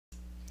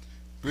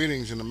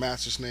Greetings in the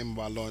Master's name of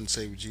our Lord and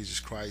Savior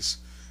Jesus Christ.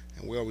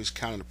 And we always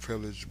count it a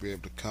privilege to be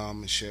able to come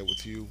and share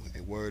with you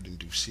a word in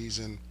due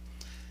season.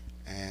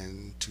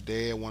 And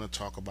today I want to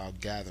talk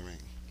about gathering.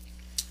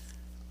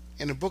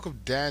 In the book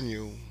of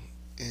Daniel,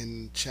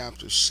 in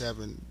chapter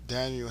 7,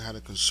 Daniel had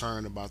a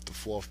concern about the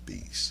fourth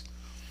beast.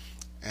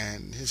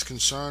 And his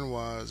concern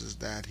was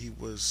that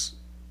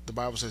the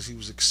Bible says he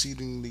was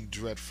exceedingly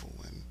dreadful,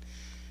 and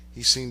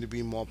he seemed to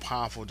be more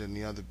powerful than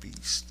the other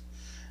beasts.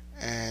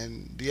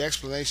 And the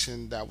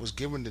explanation that was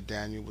given to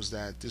Daniel was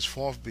that this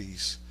fourth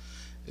beast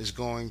is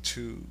going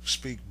to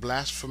speak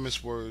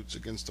blasphemous words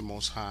against the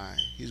Most High.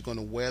 He's going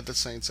to wear the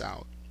saints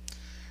out,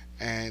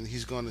 and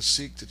he's going to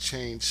seek to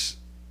change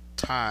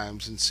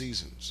times and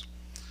seasons.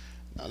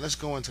 Now let's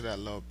go into that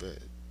a little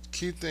bit.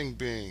 Key thing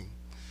being,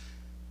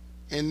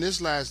 in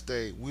this last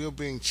day, we are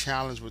being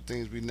challenged with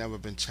things we've never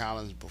been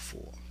challenged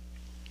before.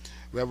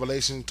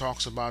 Revelation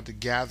talks about the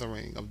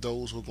gathering of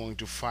those who are going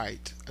to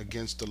fight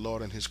against the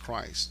Lord and His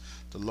Christ,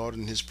 the Lord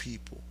and His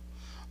people.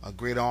 A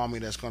great army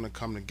that's going to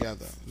come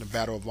together in the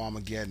battle of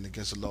Armageddon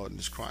against the Lord and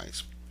His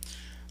Christ.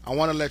 I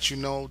want to let you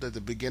know that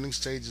the beginning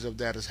stages of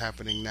that is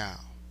happening now,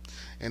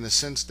 in the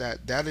sense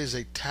that that is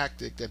a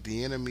tactic that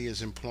the enemy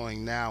is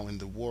employing now in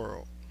the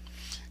world.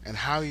 And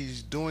how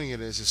he's doing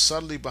it is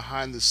subtly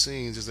behind the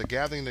scenes is a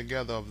gathering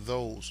together of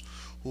those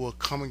who are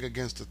coming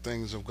against the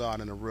things of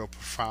God in a real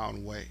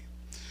profound way.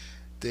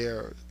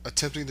 They're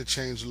attempting to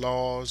change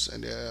laws,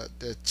 and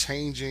they're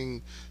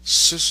changing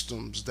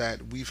systems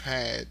that we've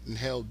had and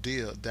held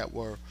dear that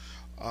were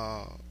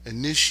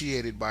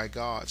initiated by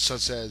God,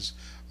 such as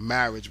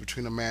marriage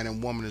between a man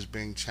and woman is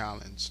being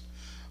challenged.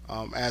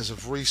 As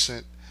of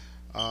recent,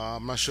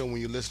 I'm not sure when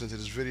you're listening to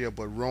this video,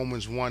 but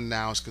Romans 1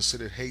 now is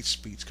considered hate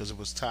speech because it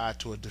was tied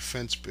to a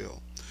defense bill.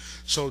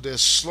 So they're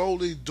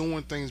slowly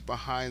doing things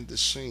behind the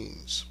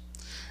scenes.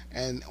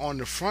 And on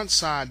the front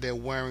side, they're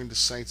wearing the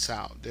saints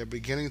out. They're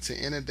beginning to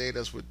inundate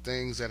us with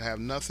things that have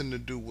nothing to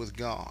do with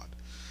God.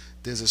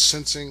 There's a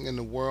sensing in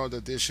the world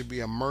that there should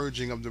be a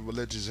merging of the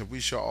religions, and we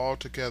shall all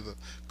together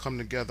come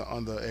together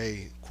under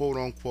a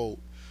quote-unquote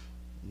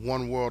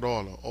one world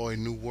order or a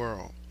new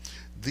world.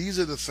 These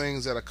are the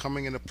things that are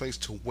coming into place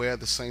to wear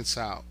the saints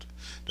out.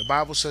 The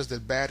Bible says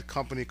that bad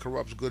company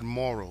corrupts good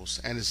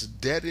morals, and it's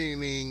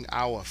deadening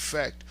our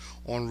effect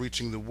on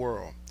reaching the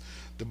world.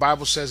 The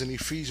Bible says in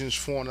Ephesians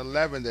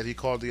 4:11 that He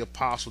called the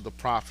apostle, the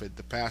prophet,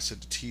 the pastor,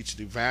 the teacher,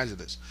 the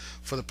evangelist,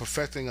 for the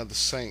perfecting of the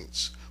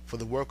saints, for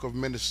the work of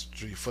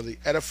ministry, for the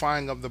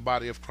edifying of the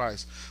body of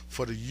Christ,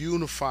 for the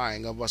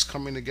unifying of us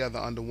coming together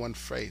under one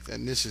faith.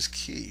 And this is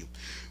key.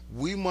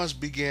 We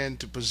must begin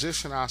to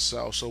position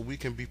ourselves so we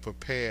can be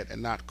prepared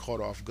and not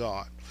caught off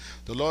guard.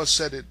 The Lord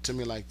said it to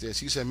me like this.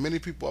 He said, many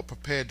people are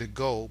prepared to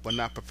go, but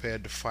not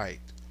prepared to fight.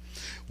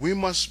 We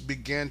must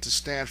begin to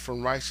stand for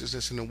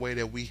righteousness in a way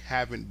that we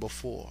haven't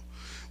before,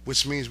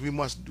 which means we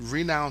must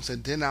renounce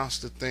and denounce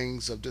the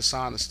things of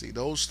dishonesty,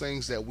 those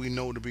things that we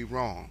know to be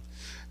wrong,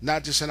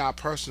 not just in our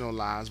personal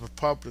lives, but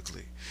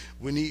publicly.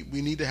 We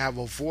need to have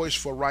a voice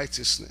for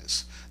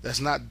righteousness that's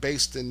not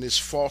based in this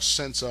false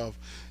sense of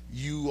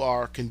you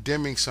are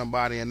condemning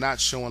somebody and not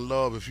showing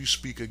love if you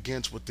speak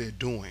against what they're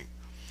doing.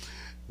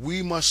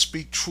 We must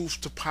speak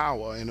truth to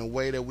power in a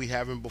way that we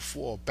haven't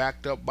before,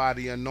 backed up by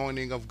the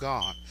anointing of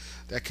God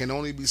that can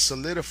only be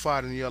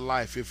solidified in your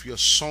life if you're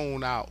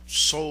sold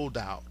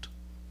out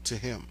to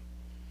Him.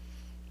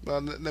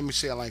 Well, let me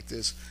say it like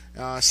this.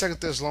 2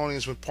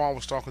 Thessalonians, when Paul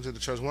was talking to the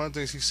church, one of the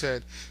things he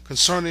said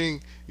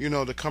concerning,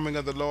 the coming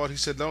of the Lord, he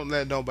said, don't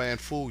let no man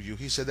fool you.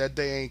 He said that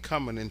day ain't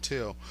coming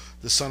until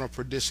the son of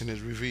perdition is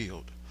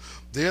revealed.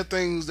 There are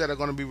things that are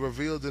going to be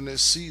revealed in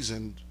this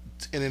season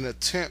in an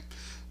attempt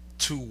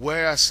to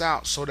wear us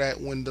out so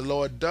that when the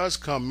Lord does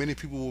come, many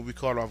people will be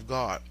caught off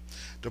guard.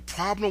 The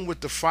problem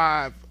with the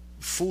 5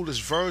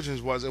 foolish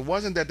virgins was it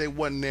wasn't that they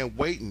wasn't there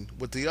waiting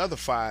with the other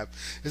 5,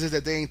 it's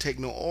that they ain't take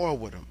no oil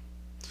with them.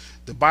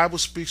 The Bible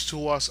speaks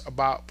to us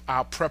about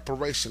our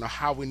preparation or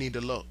how we need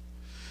to look.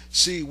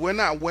 See, we're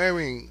not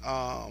wearing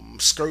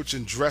skirts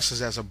and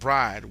dresses as a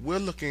bride. We're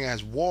looking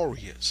as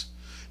warriors.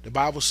 The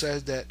Bible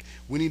says that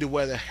we need to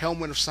wear the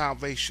helmet of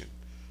salvation,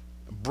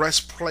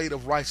 breastplate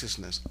of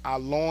righteousness, our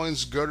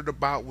loins girded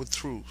about with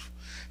truth,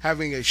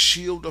 having a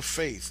shield of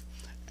faith,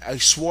 a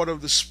sword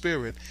of the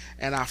Spirit,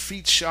 and our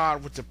feet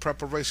shod with the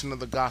preparation of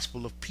the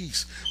gospel of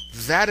peace.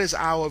 That is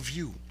our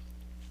view.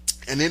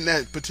 And in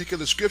that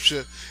particular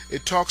scripture,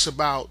 it talks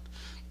about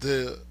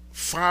the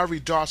fiery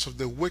darts of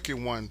the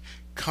wicked one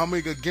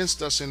coming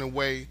against us in a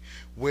way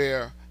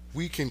where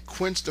we can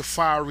quench the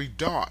fiery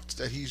darts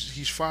that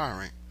he's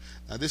firing.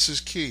 Now this is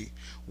key.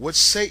 What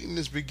Satan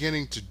is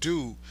beginning to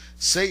do,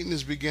 Satan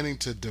is beginning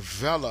to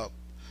develop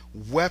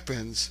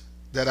weapons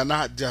that are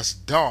not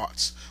just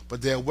darts,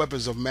 but they're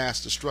weapons of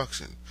mass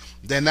destruction.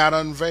 They're not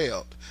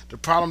unveiled. The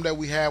problem that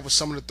we have with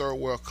some of the third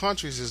world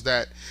countries is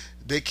that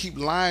they keep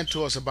lying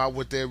to us about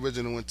what their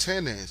original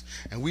intent is,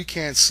 and we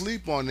can't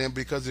sleep on them,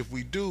 because if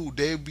we do,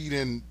 they be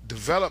then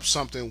develop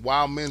something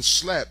while men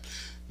slept.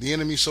 The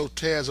enemy so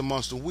tears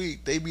amongst the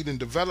weak, they be then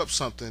develop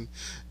something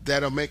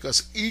that'll make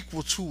us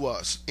equal to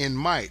us in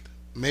might,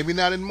 Maybe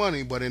not in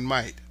money, but in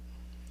might.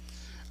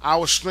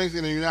 Our strength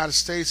in the United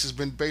States has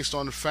been based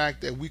on the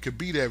fact that we could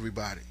beat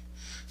everybody.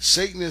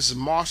 Satan is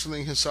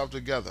marshaling himself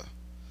together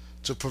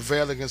to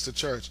prevail against the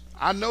church.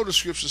 I know the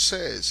scripture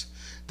says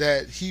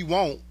that he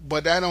won't,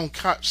 but that don't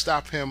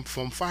stop him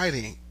from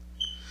fighting.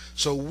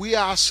 So we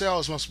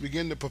ourselves must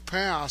begin to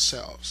prepare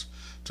ourselves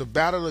to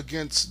battle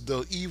against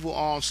the evil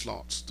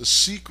onslaughts, the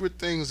secret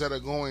things that are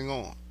going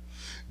on.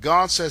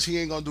 God says he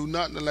ain't going to do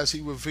nothing unless he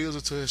reveals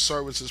it to his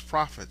servants, his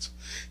prophets.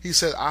 He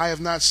said, "I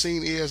have not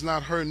seen, ear has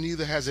not heard,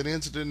 neither has it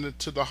entered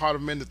into the heart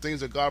of men the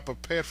things that God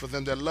prepared for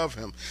them that love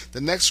him." The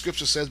next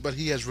scripture says, "But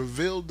he has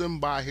revealed them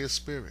by his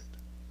Spirit."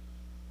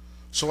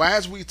 So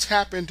as we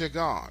tap into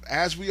God,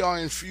 as we are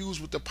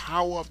infused with the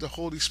power of the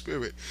Holy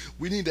Spirit,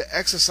 we need to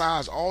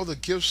exercise all the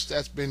gifts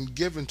that's been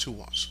given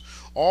to us,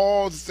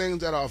 all the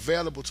things that are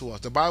available to us.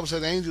 The Bible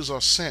says angels are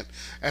sent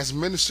as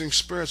ministering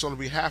spirits on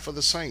behalf of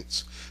the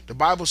saints. The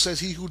Bible says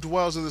he who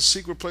dwells in the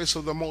secret place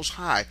of the Most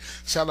High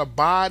shall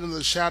abide in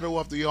the shadow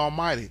of the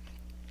Almighty,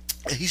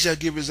 and he shall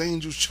give his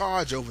angels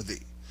charge over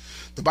thee.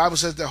 The Bible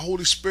says the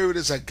Holy Spirit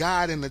is a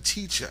guide and a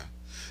teacher.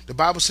 The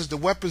Bible says the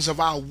weapons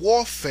of our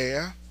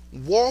warfare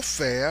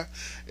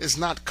is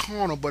not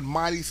carnal but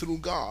mighty through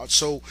God.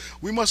 So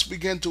we must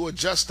begin to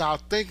adjust our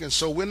thinking,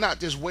 so we're not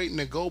just waiting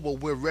to go, but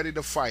we're ready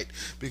to fight,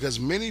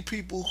 because many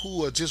people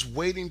who are just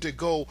waiting to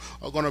go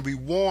are going to be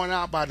worn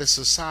out by the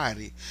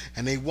society,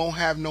 and they won't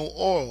have no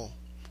oil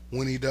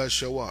when he does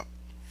show up.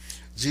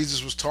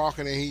 Jesus was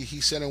talking, and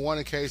he said in one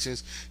occasion,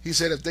 he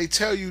said, if they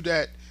tell you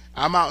that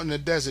I'm out in the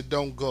desert,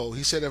 don't go.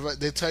 He said, if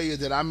they tell you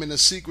that I'm in a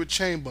secret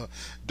chamber,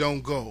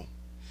 don't go.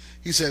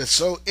 He said,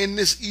 so in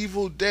this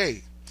evil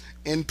day,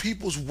 in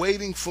people's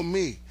waiting for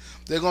me,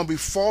 there are going to be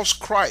false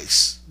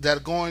Christs that are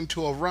going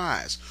to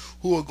arise,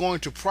 who are going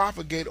to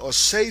propagate or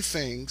say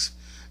things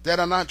that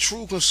are not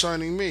true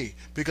concerning me.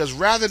 Because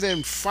rather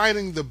than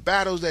fighting the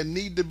battles that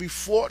need to be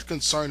fought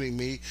concerning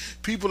me,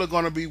 people are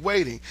going to be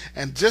waiting.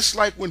 And just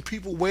like when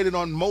people waited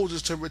on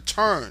Moses to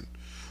return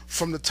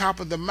from the top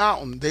of the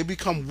mountain, they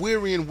become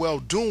weary in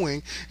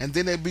well-doing, and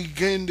then they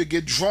begin to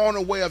get drawn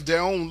away of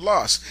their own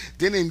lust,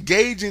 then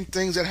engage in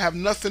things that have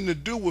nothing to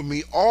do with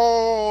me,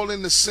 all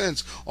in the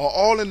sense, or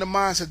all in the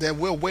mindset that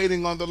we're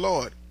waiting on the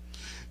Lord,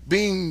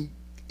 being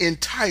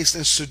enticed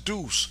and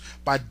seduced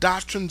by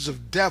doctrines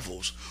of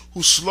devils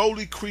who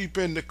slowly creep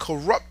in to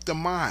corrupt the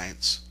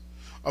minds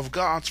of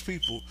God's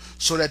people,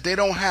 so that they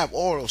don't have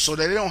oil, so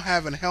that they don't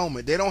have a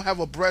helmet, they don't have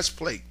a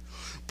breastplate,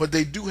 but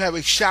they do have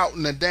a shout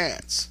and a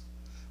dance,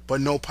 but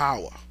no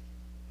power.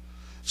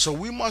 So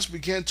we must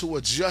begin to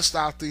adjust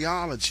our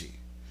theology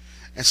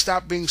and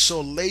stop being so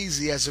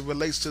lazy as it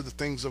relates to the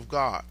things of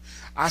God.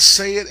 I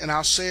say it and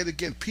I'll say it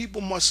again.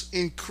 People must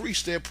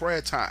increase their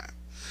prayer time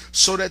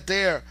so that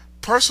their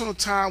personal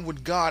time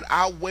with God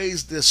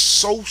outweighs this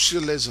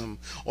socialism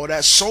or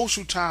that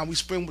social time we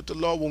spend with the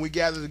Lord when we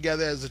gather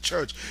together as a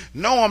church.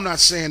 No, I'm not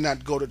saying not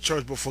to go to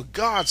church, but for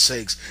God's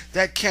sakes,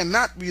 that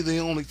cannot be the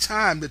only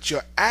time that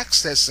you're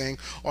accessing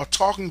or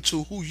talking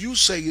to who you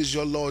say is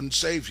your Lord and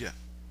Savior.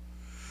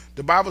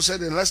 The Bible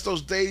said, unless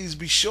those days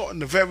be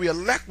shortened, the very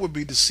elect will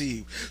be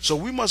deceived. So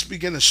we must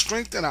begin to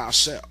strengthen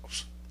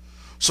ourselves.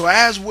 So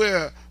as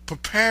we're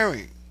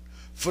preparing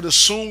for the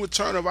soon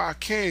return of our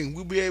King,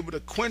 we'll be able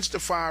to quench the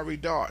fiery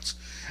darts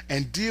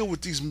and deal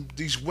with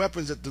these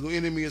weapons that the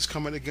enemy is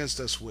coming against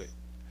us with.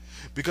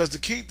 Because the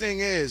key thing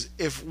is,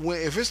 if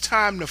it's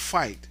time to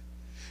fight,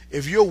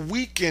 if you're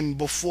weakened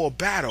before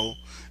battle,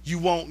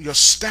 your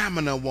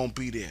stamina won't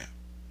be there.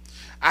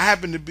 I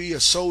happened to be a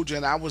soldier,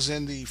 and I was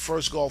in the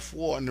first Gulf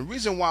War, and the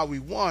reason why we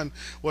won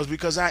was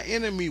because our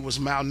enemy was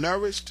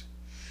malnourished.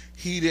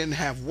 He didn't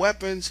have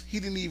weapons. He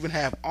didn't even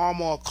have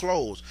armor or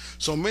clothes.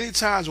 So many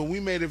times when we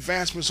made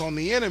advancements on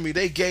the enemy,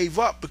 they gave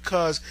up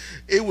because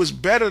it was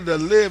better to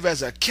live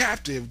as a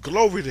captive,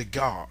 glory to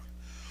God,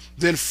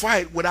 than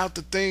fight without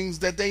the things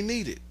that they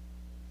needed.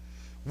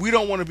 We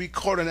don't want to be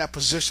caught in that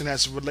position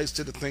as it relates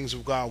to the things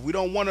of God. We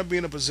don't want to be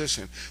in a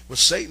position where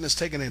Satan is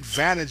taking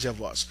advantage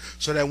of us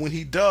so that when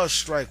he does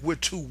strike, we're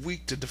too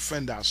weak to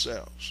defend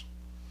ourselves.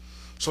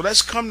 So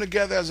let's come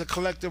together as a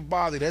collective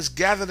body. Let's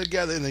gather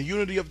together in the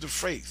unity of the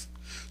faith,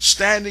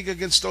 standing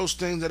against those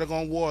things that are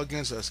going to war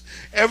against us.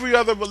 Every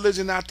other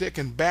religion out there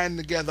can band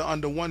together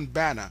under one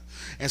banner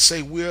and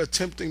say we're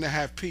attempting to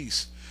have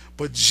peace.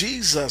 But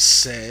Jesus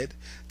said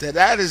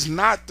that is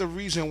not the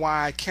reason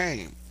why I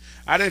came.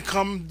 I didn't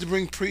come to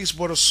bring peace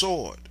but a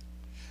sword.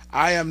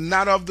 I am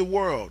not of the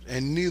world,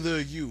 and neither are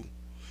you.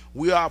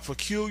 We are a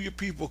peculiar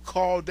people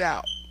called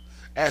out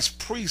as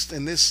priests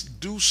in this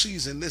due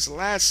season, this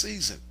last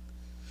season,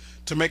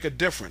 to make a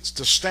difference,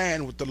 to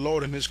stand with the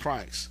Lord and his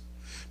Christ.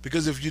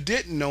 Because if you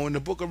didn't know, in the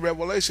book of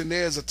Revelation,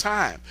 there's a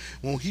time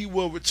when he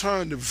will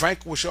return to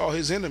vanquish all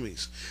his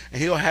enemies,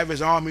 and he'll have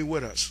his army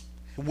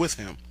with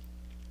him,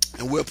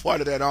 and we're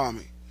part of that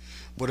army.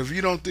 But if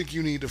you don't think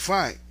you need to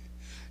fight,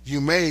 you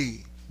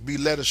may be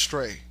led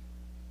astray.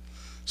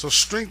 So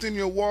strengthen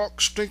your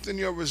walk, strengthen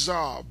your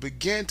resolve,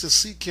 begin to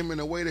seek him in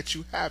a way that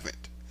you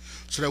haven't,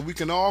 so that we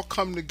can all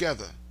come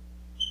together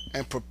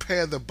and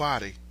prepare the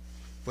body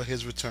for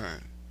his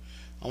return.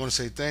 I want to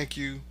say thank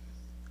you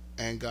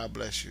and God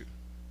bless you.